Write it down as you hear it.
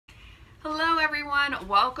Hello everyone,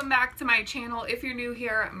 welcome back to my channel. If you're new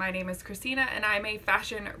here, my name is Christina and I'm a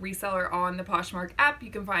fashion reseller on the Poshmark app.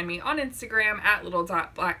 You can find me on Instagram at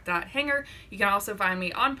little.black.hanger. You can also find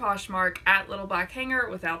me on Poshmark at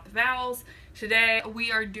littleblackhanger without the vowels. Today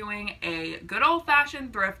we are doing a good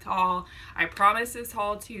old-fashioned thrift haul. I promised this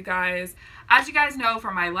haul to you guys. As you guys know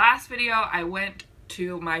from my last video, I went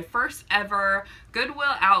to my first ever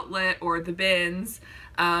Goodwill Outlet, or the bins,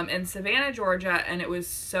 in Savannah, Georgia, and it was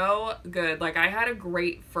so good. Like, I had a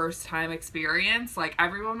great first time experience. Like,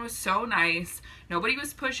 everyone was so nice. Nobody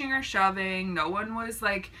was pushing or shoving. No one was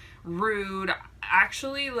like rude.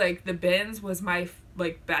 Actually, like, the bins was my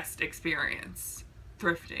best experience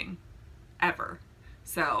thrifting ever.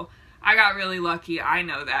 So I got really lucky. I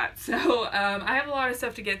know that. So I have a lot of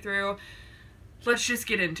stuff to get through. Let's just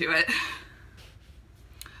get into it.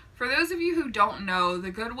 For those of you who don't know,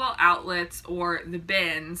 the Goodwill Outlets, or the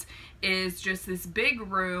bins, is just this big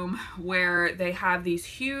room where they have these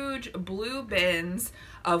huge blue bins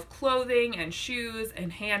of clothing and shoes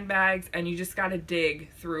and handbags, and you just gotta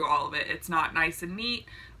dig through all of it. It's not nice and neat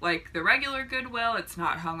like the regular Goodwill. It's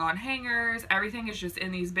not hung on hangers. Everything is just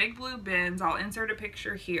in these big blue bins. I'll insert a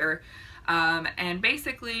picture here. And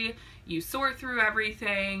basically you sort through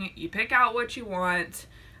everything, you pick out what you want.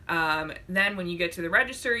 Then when you get to the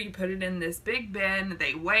register, you put it in this big bin,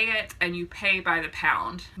 they weigh it, and you pay by the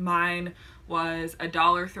pound. Mine was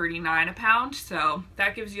 $1.39 a pound, so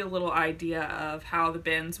that gives you a little idea of how the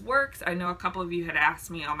bins works. I know a couple of you had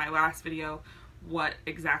asked me on my last video what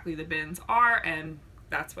exactly the bins are, and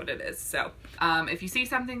that's what it is. So if you see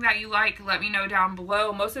something that you like, let me know down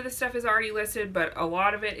below. Most of the stuff is already listed, but a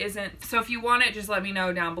lot of it isn't. So if you want it, just let me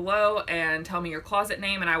know down below and tell me your closet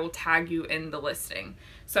name and I will tag you in the listing.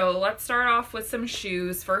 So let's start off with some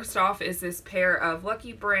shoes. First off is this pair of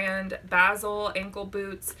Lucky Brand Basil ankle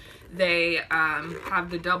boots. They have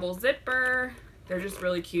the double zipper. They're just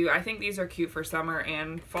really cute. I think these are cute for summer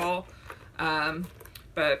and fall.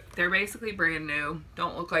 But they're basically brand new.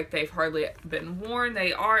 Don't look like they've hardly been worn.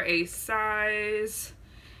 They are a size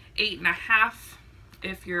 8.5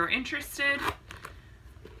 if you're interested.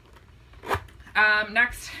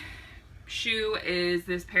 Next shoe is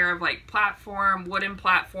this pair of wooden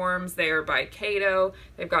platforms. They are by Kato.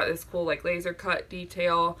 They've got this cool laser cut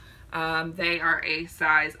detail. They are a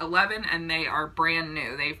size 11 and they are brand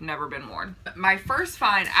new. They've never been worn. My first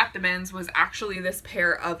find at the bins was actually this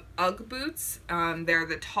pair of UGG boots. They're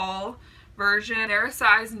the tall version. They're a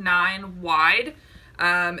size 9 wide.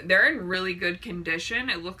 They're in really good condition.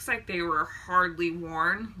 It looks like they were hardly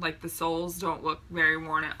worn. Like, the soles don't look very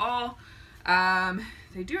worn at all.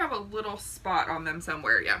 They do have a little spot on them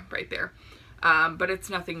somewhere. Yeah, right there. But it's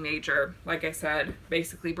nothing major. Like I said,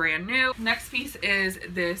 basically brand new. Next piece is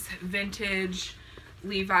this vintage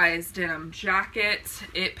Levi's denim jacket.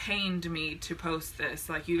 It pained me to post this.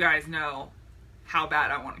 Like, you guys know how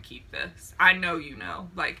bad I want to keep this. I know you know.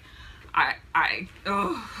 Like, I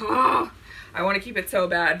want to keep it so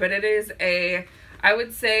bad. But it is I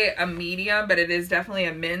would say a medium, but it is definitely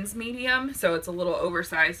a men's medium. So it's a little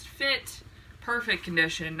oversized fit. Perfect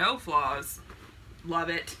condition, no flaws. Love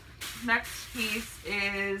it. Next piece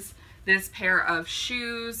is this pair of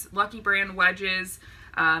shoes, Lucky Brand wedges.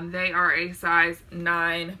 They are a size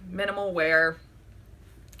 9, minimal wear.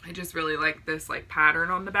 I just really like this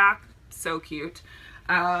pattern on the back. So cute.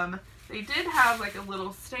 They did have a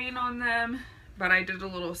little stain on them, but I did a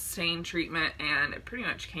little stain treatment and it pretty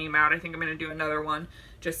much came out. I think I'm going to do another one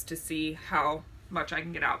just to see how much I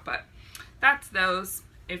can get out, but that's those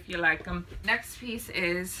if you like them. Next piece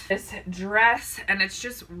is this dress, and it's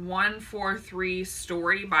just 143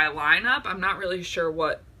 Story by Lineup. I'm not really sure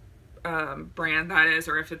what brand that is,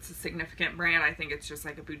 or if it's a significant brand. I think it's just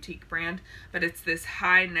like a boutique brand, but it's this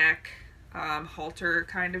high neck halter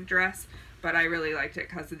kind of dress, but I really liked it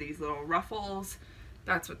because of these little ruffles.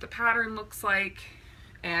 That's what the pattern looks like,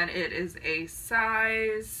 and it is a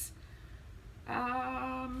size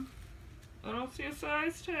I don't see a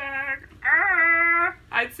size tag.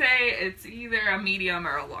 I'd say it's either a medium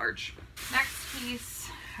or a large. Next piece,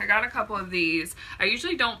 I got a couple of these. I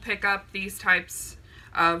usually don't pick up these types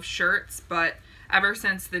of shirts, but ever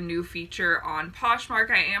since the new feature on Poshmark,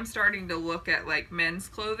 I am starting to look at men's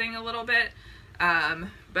clothing a little bit.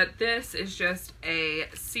 But this is just a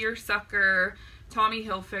seersucker Tommy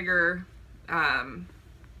Hilfiger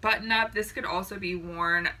button up. This could also be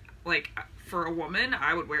worn for a woman.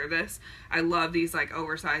 I would wear this. I love these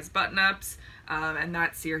oversized button-ups, and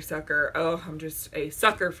that seersucker. Oh, I'm just a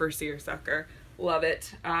sucker for seersucker. Love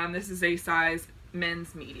it. This is a size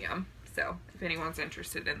men's medium, so if anyone's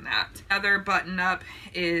interested in that. Other button-up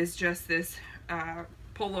is just this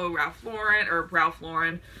polo Ralph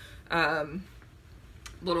Lauren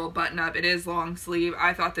little button up. It is long sleeve.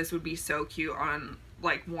 I thought this would be so cute on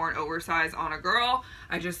like worn oversized on a girl.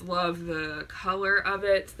 I just love the color of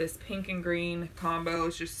it. This pink and green combo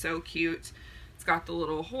is just so cute. It's got the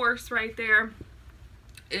little horse right there.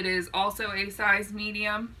 It is also a size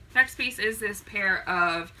medium. Next piece is this pair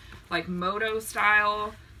of like moto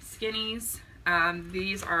style skinnies.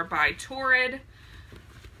 These are by Torrid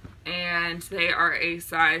and they are a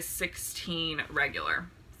size 16 regular.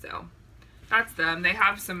 So that's them. They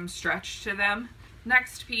have some stretch to them.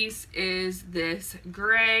 Next piece is this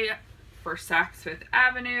gray for Saks Fifth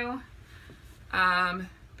Avenue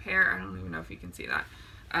pair. I don't even know if you can see that.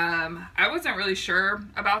 I wasn't really sure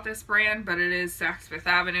about this brand, but it is Saks Fifth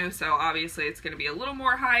Avenue, so obviously it's going to be a little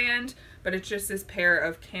more high-end, but it's just this pair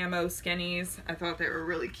of camo skinnies. I thought they were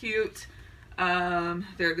really cute.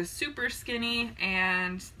 They're the super skinny,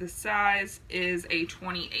 and the size is a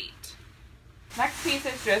 28. Next piece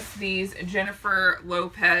is just these Jennifer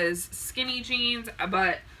Lopez skinny jeans,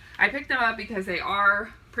 but I picked them up because they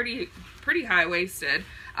are pretty high-waisted,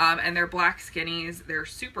 and they're black skinnies. They're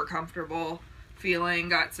super comfortable feeling,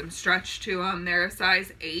 got some stretch to them. They're a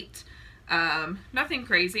size 8. Nothing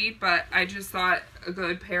crazy, but I just thought a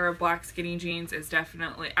good pair of black skinny jeans is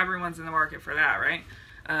definitely, everyone's in the market for that, right?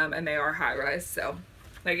 And they are high-rise, so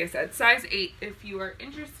like I said, size 8 if you are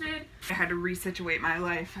interested. I had to resituate my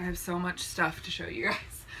life. I have so much stuff to show you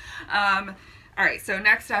guys. Alright, so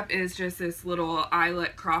next up is just this little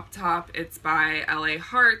eyelet crop top. It's by LA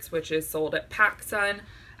Hearts, which is sold at PacSun.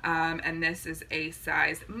 And this is a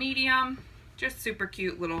size medium. Just super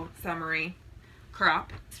cute little summery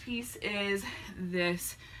crop. This piece is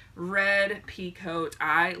this red pea coat.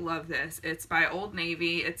 I love this. It's by Old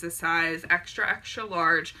Navy. It's a size extra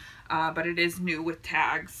large, but it is new with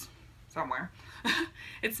tags somewhere.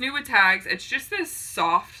 It's new with tags. It's just this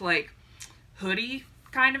soft like hoodie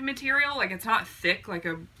kind of material. Like it's not thick like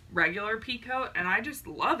a regular pea coat, and I just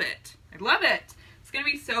love it. I love it. It's gonna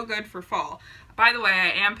be so good for fall. By the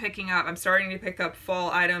way, I'm starting to pick up fall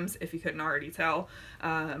items, if you couldn't already tell.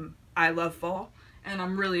 I love fall, and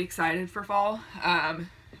I'm really excited for fall.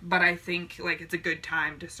 But I think like it's a good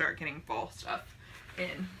time to start getting fall stuff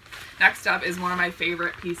in. Next up is one of my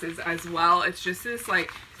favorite pieces as well. It's just this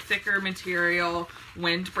like thicker material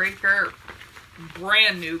windbreaker,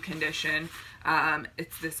 brand new condition.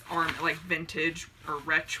 It's this like vintage or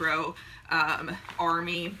retro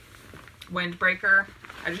army windbreaker.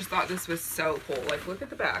 I just thought this was so cool. Like, look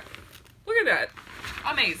at the back. Look at that.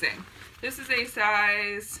 Amazing. This is a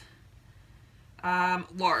size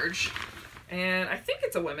large, and I think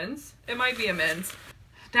it's a women's. It might be a men's.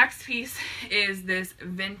 Next piece is this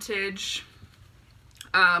vintage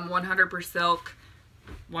 100% silk.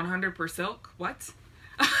 100% silk? What?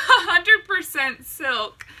 100%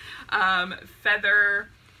 silk feather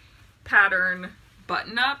pattern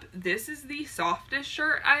button up. This is the softest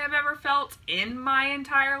shirt I have ever felt in my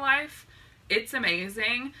entire life. It's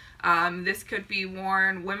amazing. This could be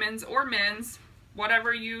worn women's or men's,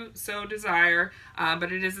 whatever you so desire,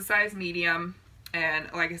 but it is a size medium, and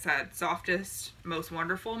like I said, softest, most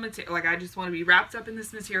wonderful material. Like I just want to be wrapped up in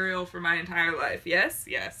this material for my entire life. Yes,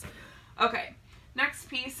 yes. Okay, next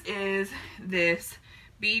piece is this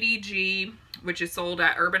BDG, which is sold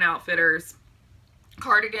at Urban Outfitters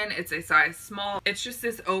cardigan. It's a size small. It's just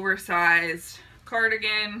this oversized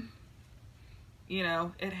cardigan. You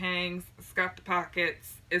know, it hangs, it's got the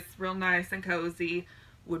pockets, it's real nice and cozy.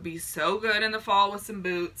 Would be so good in the fall with some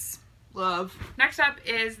boots. Love. Next up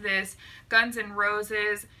is this Guns N'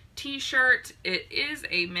 Roses t-shirt. It is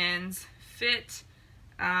a men's fit.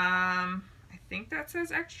 I think that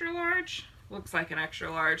says extra large. Looks like an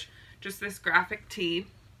extra large. Just this graphic tee.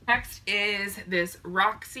 Next is this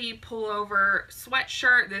Roxy pullover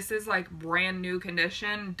sweatshirt. This is like brand new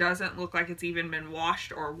condition. Doesn't look like it's even been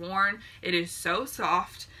washed or worn. It is so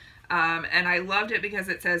soft. And I loved it because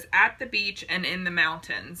it says at the beach and in the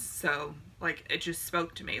mountains. So like it just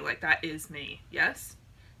spoke to me. Like that is me. Yes?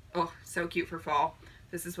 Oh, so cute for fall.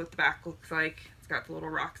 This is what the back looks like. It's got the little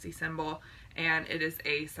Roxy symbol, and it is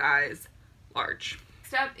a size large.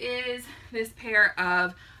 Next up is this pair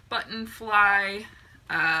of button fly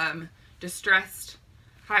distressed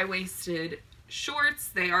high-waisted shorts.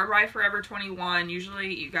 They are by Forever 21.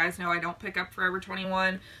 Usually, you guys know I don't pick up Forever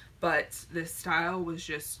 21, but this style was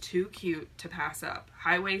just too cute to pass up.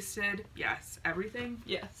 High-waisted, yes. Everything,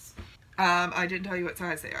 yes. I didn't tell you what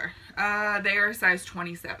size they are. They are a size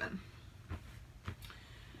 27.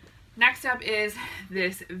 Next up is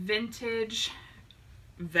this vintage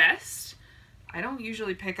vest. I don't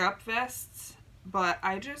usually pick up vests, but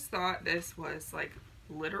I just thought this was like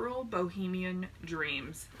literal bohemian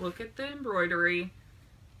dreams. Look at the embroidery.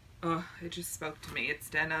 oh, it just spoke to me. It's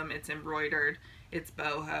denim, it's embroidered, it's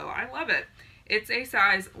boho. I love it. It's a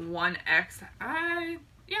size 1X.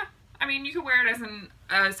 Yeah, I mean, you could wear it as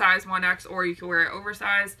a size 1X, or you could wear it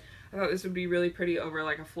oversized. I thought this would be really pretty over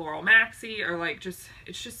like a floral maxi, or like just,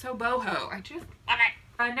 it's just so boho. I just love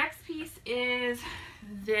it. Next piece is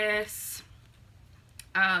this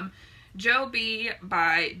Joe B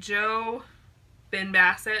by Joe Bin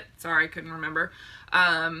Bassett. Sorry, I couldn't remember.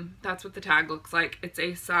 That's what the tag looks like. It's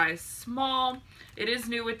a size small. It is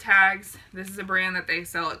new with tags. This is a brand that they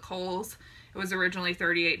sell at Kohl's. It was originally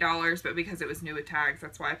 $38, but because it was new with tags,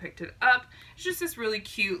 that's why I picked it up. It's just this really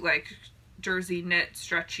cute, like, jersey knit,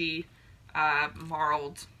 stretchy,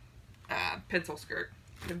 marled pencil skirt.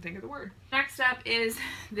 Couldn't think of the word. Next up is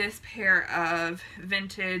this pair of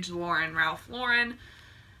vintage Ralph Lauren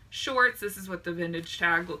shorts. This is what the vintage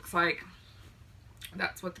tag looks like.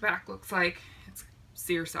 That's what the back looks like. It's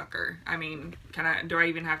seersucker. I mean, do I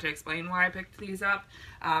even have to explain why I picked these up?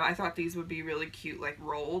 I thought these would be really cute, like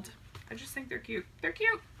rolled. I just think they're cute. They're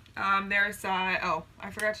cute. They're a size, oh,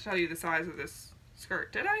 I forgot to tell you the size of this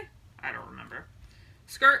skirt. Did I? I don't remember.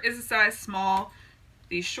 Skirt is a size small.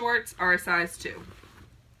 These shorts are a size 2.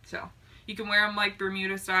 So, you can wear them like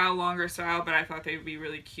Bermuda style, longer style, but I thought they would be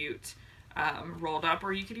really cute rolled up,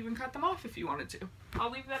 or you could even cut them off if you wanted to.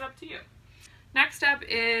 I'll leave that up to you. Next up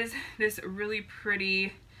is this really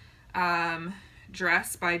pretty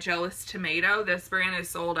dress by Jealous Tomato. This brand is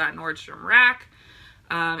sold at Nordstrom Rack.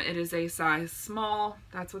 It is a size small.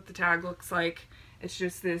 That's what the tag looks like. It's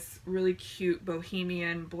just this really cute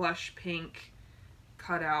bohemian blush pink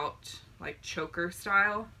cutout, like choker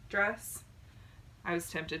style dress. I was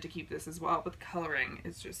tempted to keep this as well, but the coloring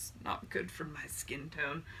is just not good for my skin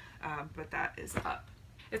tone. But that is up.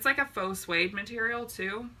 It's like a faux suede material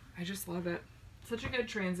too. I just love it. Such a good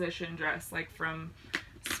transition dress, like from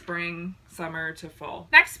spring, summer to fall.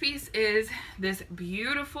 Next piece is this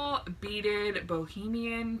beautiful beaded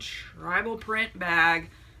bohemian tribal print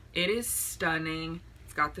bag. It is stunning.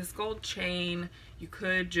 It's got this gold chain. You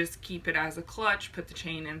could just keep it as a clutch, put the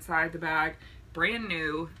chain inside the bag. Brand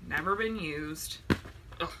new, never been used.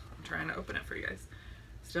 Ugh, I'm trying to open it for you guys.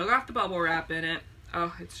 Still got the bubble wrap in it.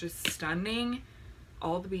 Oh, it's just stunning.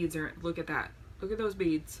 All the beads are, look at that. Look at those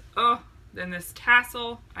beads. Oh, then this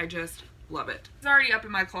tassel, I just love it. It's already up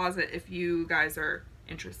in my closet if you guys are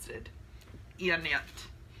interested.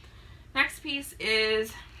 Next piece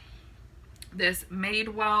is this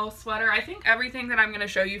Madewell sweater. I think everything that I'm going to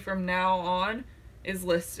show you from now on is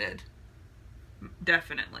listed.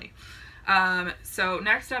 Definitely. So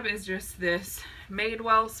next up is just this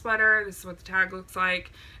Madewell sweater. This is what the tag looks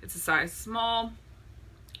like. It's a size small.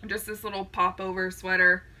 Just this little popover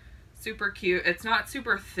sweater. Super cute. It's not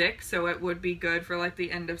super thick, so it would be good for like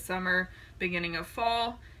the end of summer, beginning of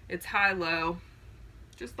fall. It's high-low.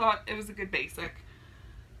 Just thought it was a good basic.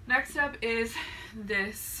 Next up is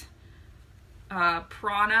this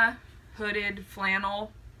Prana hooded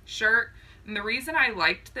flannel shirt. And the reason I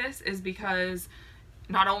liked this is because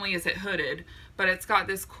not only is it hooded, but it's got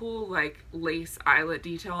this cool like lace eyelet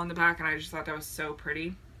detail on the back, and I just thought that was so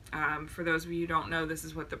pretty. For those of you who don't know, this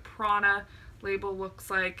is what the Prana label looks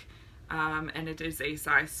like, and it is a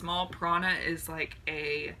size small. Prana is like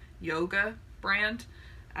a yoga brand,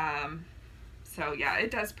 so yeah,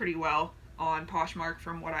 it does pretty well on Poshmark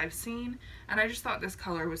from what I've seen, and I just thought this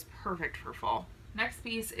color was perfect for fall. Next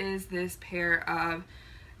piece is this pair of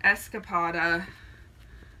Escapada.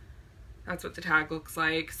 That's what the tag looks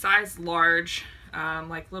like. Size large,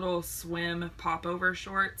 like little swim popover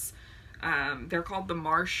shorts. They're called the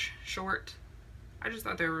Marsh short. I just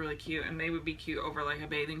thought they were really cute, and they would be cute over like a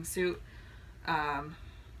bathing suit.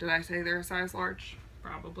 Did I say they're a size large?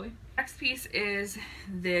 Probably. Next piece is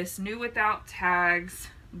this new without tags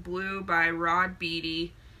blue by Rod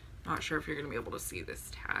Beatty. Not sure if you're gonna be able to see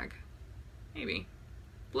this tag. Maybe.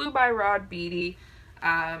 Blue by Rod Beatty.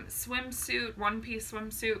 Swimsuit, one-piece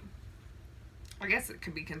swimsuit. I guess it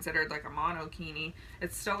could be considered like a monokini.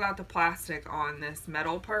 It's still got the plastic on this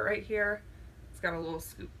metal part right here. It's got a little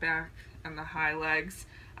scoop back and the high legs.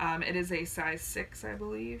 It is a size 6, I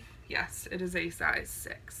believe. Yes, it is a size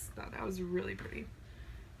 6. Thought that was really pretty.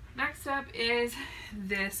 Next up is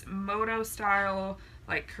this moto style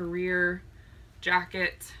like career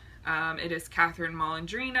jacket. It is Catherine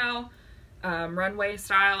Malandrino runway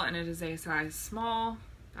style, and it is a size small.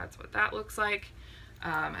 That's what that looks like.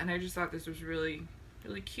 And I just thought this was really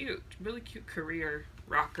cute. Really cute career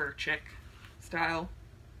rocker chick style.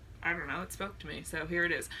 I don't know, it spoke to me, so here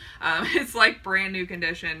it is. It's like brand new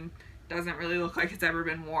condition. Doesn't really look like it's ever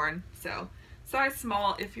been worn. So, size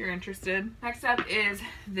small if you're interested. Next up is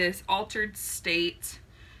this Altered State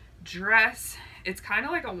dress. It's kind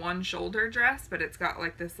of like a one shoulder dress, but it's got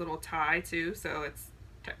like this little tie too, so it's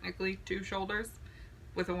technically two shoulders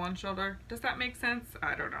with a one shoulder. Does that make sense?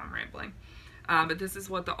 I don't know, I'm rambling. But this is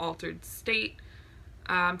what the Altered State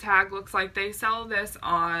tag looks like. They sell this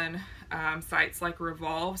on sites like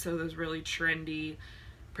Revolve, so those really trendy,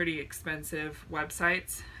 pretty expensive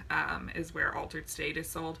websites is where Altered State is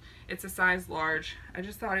sold. It's a size large. I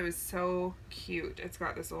just thought it was so cute. It's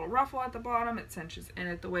got this little ruffle at the bottom, it cinches in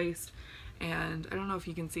at the waist, and I don't know if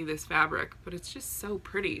you can see this fabric, but it's just so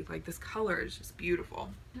pretty. Like, this color is just beautiful.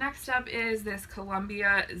 Next up is this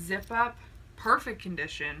Columbia zip up, perfect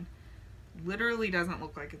condition. Literally doesn't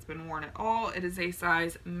look like it's been worn at all. It is a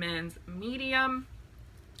size men's medium.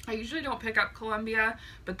 I usually don't pick up Columbia,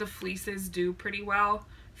 but the fleeces do pretty well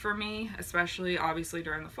for me, especially obviously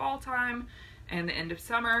during the fall time and the end of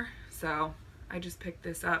summer. So I just picked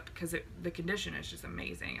this up because the condition is just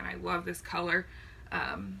amazing, and I love this color.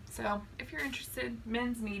 So if you're interested,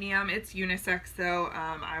 men's medium. It's unisex though.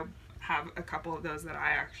 I have a couple of those that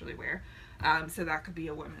I actually wear, so that could be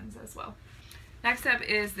a women's as well. Next up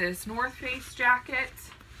is this North Face jacket.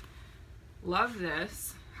 Love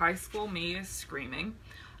this. High school me is screaming.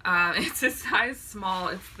 It's a size small.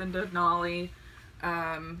 It's the Denali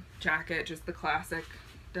jacket, just the classic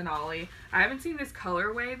Denali. I haven't seen this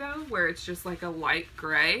colorway though, where it's just like a light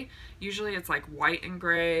gray. Usually it's like white and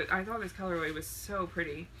gray. I thought this colorway was so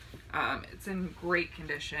pretty. It's in great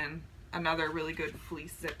condition. Another really good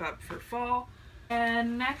fleece zip up for fall.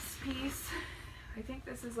 And next piece, I think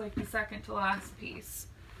this is like the second to last piece.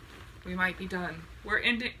 We might be done. We're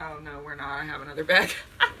ending. Oh no, we're not. I have another bag.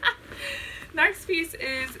 Next piece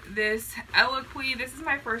is this Eloquii. This is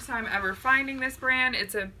my first time ever finding this brand.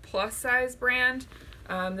 It's a plus size brand.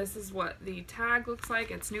 This is what the tag looks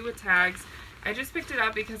like. It's new with tags. I just picked it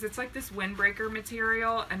up because it's like this windbreaker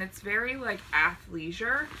material, and it's very like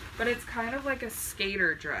athleisure, but it's kind of like a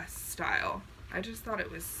skater dress style. I just thought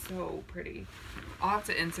it was so pretty. I'll have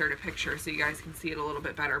to insert a picture so you guys can see it a little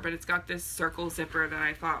bit better, but it's got this circle zipper that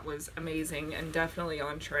I thought was amazing and definitely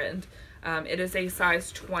on trend. It is a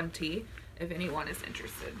size 20 if anyone is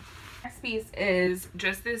interested. Next piece is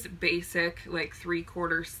just this basic like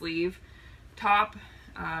 3/4 sleeve top.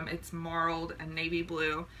 It's marled and navy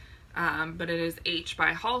blue, but it is H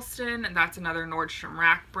by Halston, and that's another Nordstrom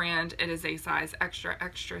Rack brand. It is a size extra,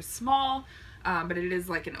 extra small. But it is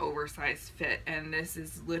like an oversized fit, and this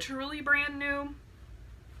is literally brand new.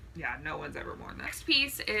 Yeah, no one's ever worn that. Next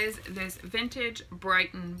piece is this vintage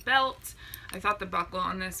Brighton belt. I thought the buckle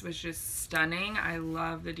on this was just stunning. I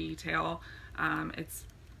love the detail. It's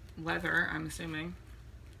leather, I'm assuming.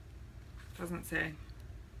 Doesn't say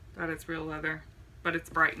that it's real leather, but it's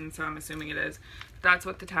Brighton, so I'm assuming it is. That's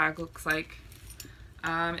what the tag looks like.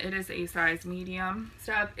 It is a size medium. Next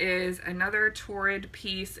up is another Torrid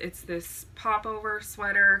piece. It's this popover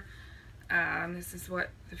sweater. This is what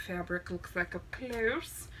the fabric looks like up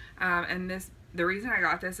close. And the reason I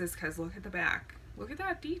got this is because look at the back. Look at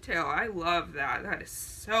that detail. I love that. That is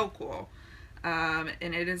so cool. And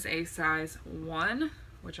it is a size 1,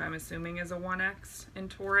 which I'm assuming is a 1X in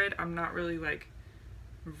Torrid. I'm not really like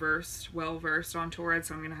well versed on Torrid,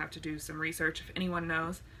 so I'm gonna have to do some research. If anyone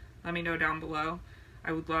knows, let me know down below.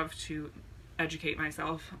 I would love to educate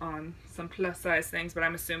myself on some plus size things, but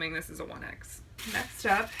I'm assuming this is a 1X. Next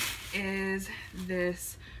up is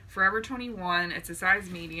this Forever 21. It's a size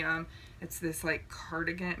medium. It's this like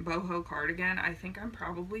cardigan, boho cardigan. I think I'm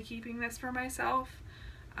probably keeping this for myself.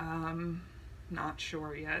 Not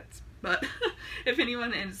sure yet, but if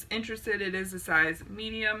anyone is interested, it is a size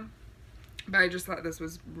medium. But I just thought this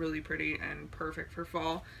was really pretty and perfect for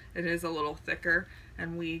fall. It is a little thicker,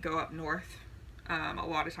 and we go up north a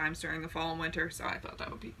lot of times during the fall and winter, so I thought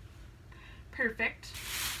that would be perfect.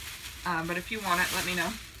 But if you want it, let me know.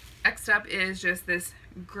 Next up is just this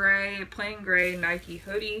gray, plain gray Nike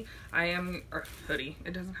hoodie. Hoodie,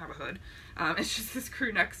 it doesn't have a hood. It's just this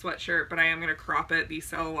crew neck sweatshirt, but I am going to crop it. These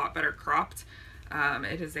sell a lot better cropped.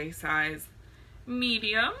 It is a size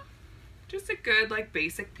medium. Just a good like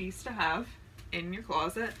basic piece to have in your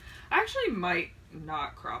closet. I actually might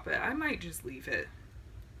not crop it. I might just leave it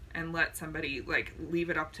and let somebody like leave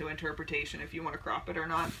it up to interpretation if you want to crop it or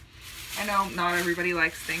not. I know not everybody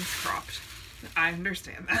likes things cropped. I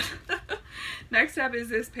understand that. Next up is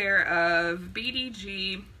this pair of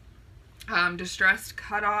BDG distressed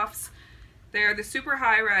cutoffs. They're the super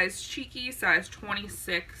high rise cheeky, size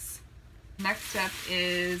 26. Next up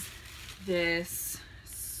is this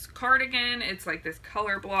cardigan. It's like this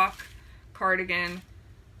color block cardigan.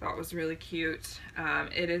 Thought was really cute.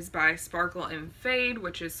 It is by Sparkle and Fade,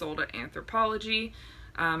 which is sold at Anthropologie,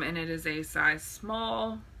 and it is a size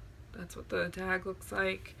small. That's what the tag looks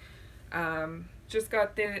like. Just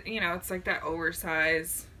got the, you know, it's like that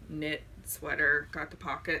oversized knit sweater. Got the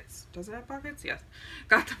pockets. Does it have pockets? Yes.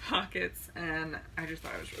 Got the pockets, and I just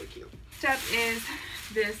thought it was really cute. Step is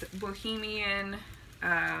this bohemian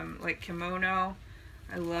like kimono.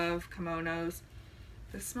 I love kimonos.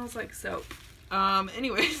 This smells like soap.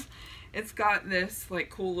 Anyways, it's got this like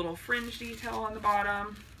cool little fringe detail on the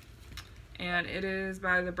bottom, and it is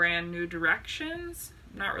by the brand New Directions.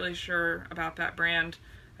 I'm not really sure about that brand.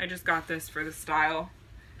 I just got this for the style.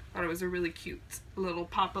 Thought it was a really cute little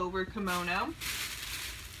popover kimono.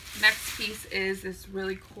 Next piece is this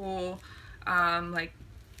really cool like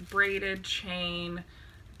braided chain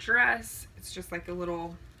dress. It's just like a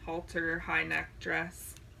little halter high neck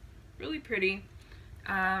dress. Really pretty.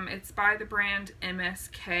 It's by the brand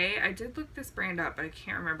MSK. I did look this brand up, but I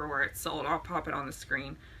can't remember where it's sold. I'll pop it on the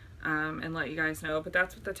screen and let you guys know. But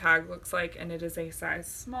that's what the tag looks like, and it is a size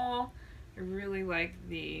small. I really like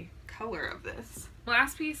the color of this.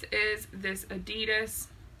 Last piece is this Adidas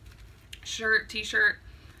shirt, t-shirt.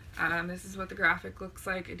 This is what the graphic looks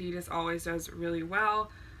like. Adidas always does really well.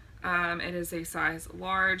 It is a size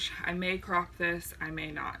large. I may crop this, I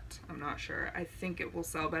may not. I'm not sure. I think it will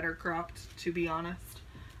sell better cropped, to be honest.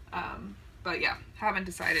 But yeah, haven't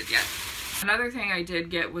decided yet. Another thing I did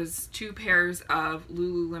get was 2 pairs of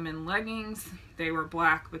Lululemon leggings. They were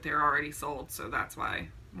black, but they're already sold, so that's why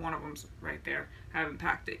one of them's right there. I haven't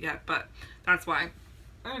packed it yet, but that's why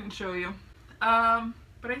I didn't show you.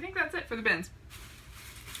 But I think that's it for the bins.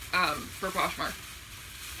 For Poshmark.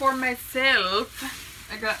 For myself,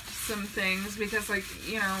 I got some things because, like,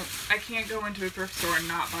 you know, I can't go into a thrift store and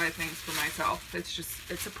not buy things for myself. It's just,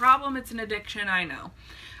 it's a problem. It's an addiction, I know.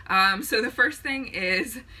 So the first thing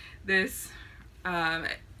is this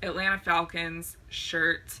Atlanta Falcons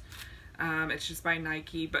shirt. It's just by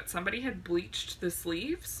Nike, but somebody had bleached the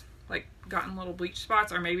sleeves, like gotten little bleach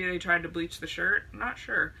spots, or maybe they tried to bleach the shirt. I'm not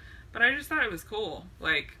sure, but I just thought it was cool.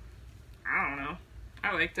 Like, I don't know.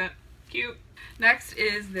 I liked it. Cute. Next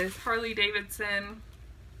is this Harley Davidson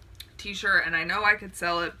t-shirt, and I know I could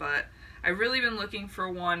sell it, but I've really been looking for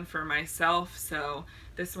one for myself. So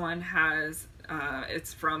this one has,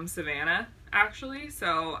 it's from Savannah actually,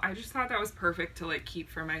 so I just thought that was perfect to like keep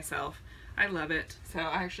for myself. I love it. So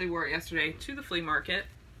I actually wore it yesterday to the flea market.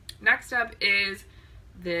 Next up is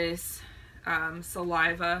this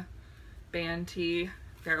Saliva band tee.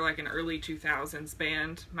 They're like an early 2000s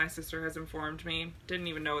band. My sister has informed me. Didn't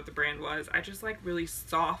even know what the brand was. I just like really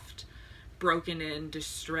soft, broken in,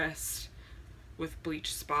 distressed with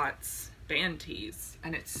bleach spots band tees.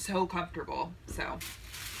 And it's so comfortable. So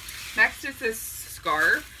next is this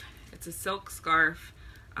scarf. It's a silk scarf.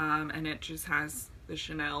 And it just has the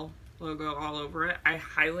Chanel logo all over it. I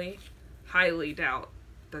highly doubt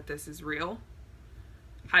that this is real.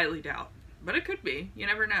 Highly doubt. But it could be. You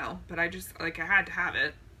never know. But I just, like, I had to have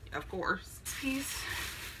it, of course. This piece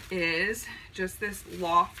is just this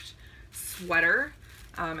loft sweater.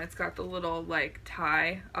 It's got the little, like,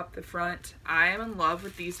 tie up the front. I am in love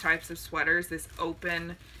with these types of sweaters, this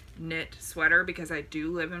open knit sweater, because I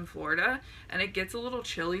do live in Florida, and it gets a little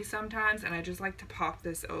chilly sometimes, and I just like to pop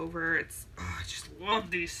this over. It's, oh, I just love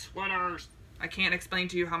these sweaters. I can't explain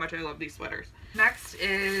to you how much I love these sweaters. Next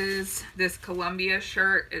is this Columbia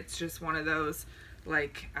shirt. It's just one of those,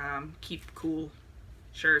 like, keep cool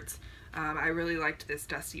shirts. I really liked this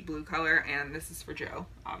dusty blue color, and this is for Joe,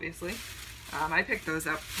 obviously. I pick those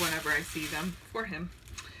up whenever I see them for him,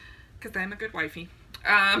 because I'm a good wifey.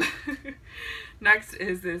 Next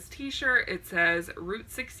is this t-shirt. It says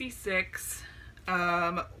Route 66,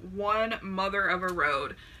 one mother of a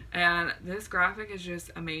road, and this graphic is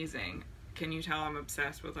just amazing. Can you tell I'm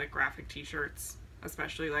obsessed with, like, graphic t-shirts,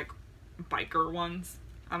 especially like biker ones?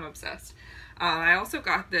 I'm obsessed. I also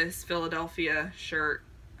got this Philadelphia shirt.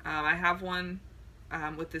 I have one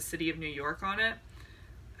with the city of New York on it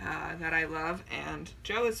that I love, and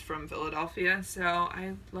Joe is from Philadelphia, so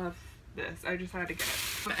I love this. I just had to get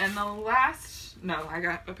it. And the last, no, I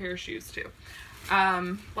got a pair of shoes too.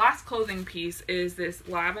 Last clothing piece is this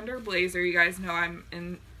lavender blazer. You guys know I'm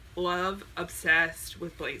in love, obsessed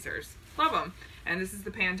with blazers. Love them. And this is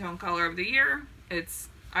the Pantone color of the year.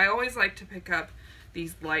 I always like to pick up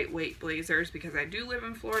these lightweight blazers because I do live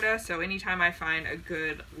in Florida, so anytime I find a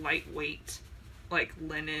good lightweight, like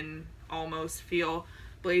linen almost feel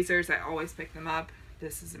blazers, I always pick them up.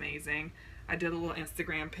 This is amazing. I did a little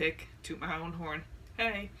Instagram pic, toot my own horn.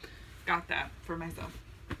 Hey, got that for myself.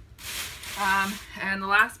 And the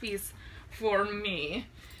last piece for me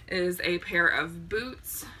is a pair of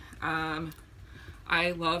boots.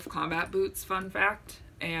 I love combat boots, fun fact,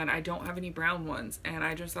 and I don't have any brown ones, and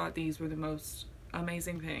I just thought these were the most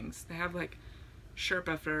amazing things. They have like shirt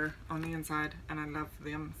buffer on the inside, and I love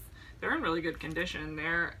them. They're in really good condition.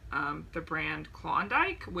 They're the brand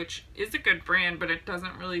Klondike, which is a good brand, but it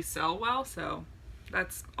doesn't really sell well, so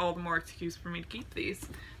that's all the more excuse for me to keep these.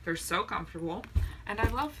 They're so comfortable, and I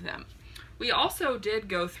love them. We also did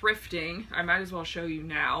go thrifting. I might as well show you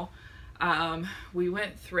now. We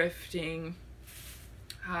went thrifting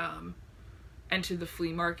into the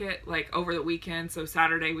flea market like over the weekend. So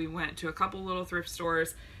Saturday we went to a couple little thrift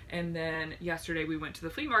stores, and then yesterday we went to the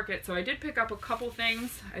flea market. So I did pick up a couple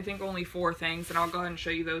things, I think only 4 things, and I'll go ahead and show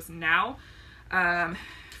you those now.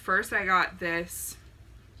 First I got this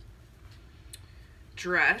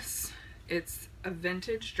dress. It's a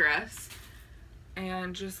vintage dress,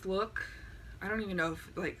 and just look, I don't even know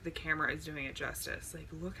if like the camera is doing it justice. Like,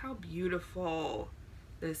 look how beautiful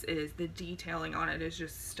this is. The detailing on it is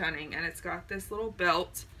just stunning, and it's got this little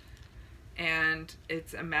belt, and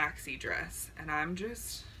it's a maxi dress, and I'm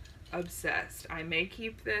just obsessed. I may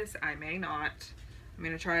keep this, I may not. I'm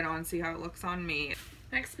gonna try it on and see how it looks on me.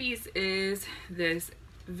 Next piece is this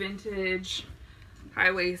vintage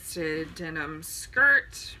high-waisted denim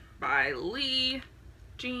skirt by Flea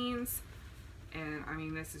jeans, and I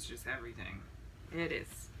mean, this is just everything. It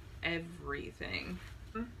is everything.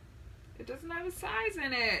 It doesn't have a size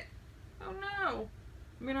in it. Oh no.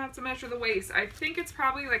 I'm gonna have to measure the waist. I think it's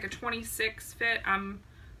probably like a 26 fit. I'm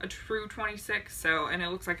a true 26, so, and it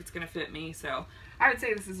looks like it's gonna fit me, so I would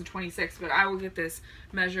say this is a 26, but I will get this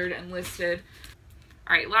measured and listed.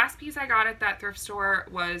 All right, last piece I got at that thrift store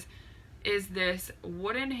is this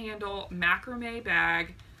wooden handle macrame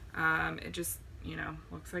bag. It just, you know,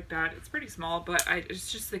 looks like that. It's pretty small, but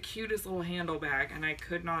it's just the cutest little handle bag, and I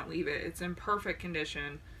could not leave it. It's in perfect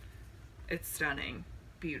condition. It's stunning.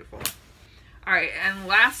 Beautiful. All right, and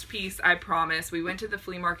last piece, I promise. We went to the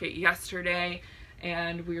flea market yesterday,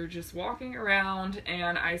 and we were just walking around,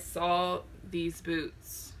 and I saw these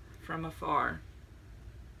boots from afar.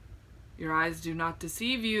 Your eyes do not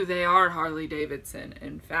deceive you. They are Harley Davidson,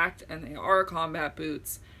 in fact, and they are combat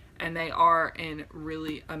boots, and they are in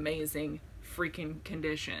really amazing freaking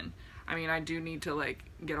condition. I mean, I do need to like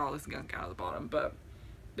get all this gunk out of the bottom, but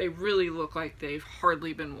they really look like they've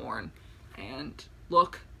hardly been worn. And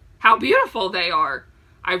look how beautiful they are.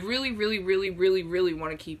 I really, really, really, really, really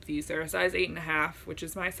want to keep these. They're a size 8.5, which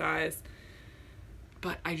is my size,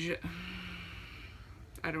 but I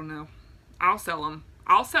don't know. I'll sell them.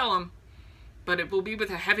 I'll sell them, but it will be with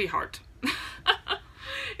a heavy heart.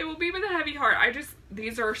 It will be with a heavy heart.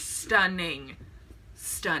 These are stunning.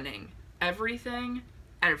 Stunning. Everything.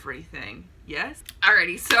 Yes?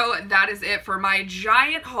 Alrighty, so that is it for my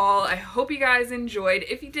giant haul. I hope you guys enjoyed.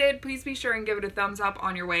 If you did, please be sure and give it a thumbs up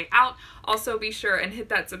on your way out. Also be sure and hit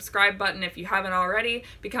that subscribe button if you haven't already.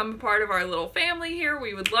 Become a part of our little family here.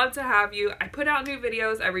 We would love to have you. I put out new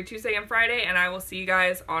videos every Tuesday and Friday, and I will see you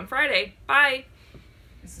guys on Friday. Bye!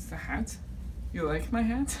 Is this a hat? You like my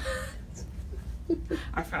hat?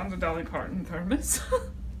 I found a Dolly Parton thermos.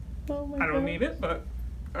 Oh my God. I don't need it, but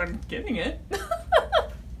I'm getting it.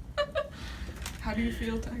 How do you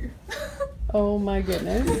feel, Tiger? Oh my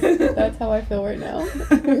goodness. That's how I feel right now.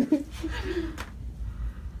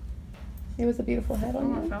 It was a beautiful hat on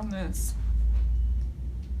you. I found this.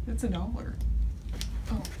 It's $1.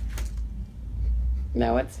 Oh.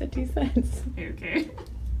 Now it's 50 cents. Okay.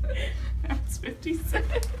 Now it's 50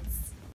 cents.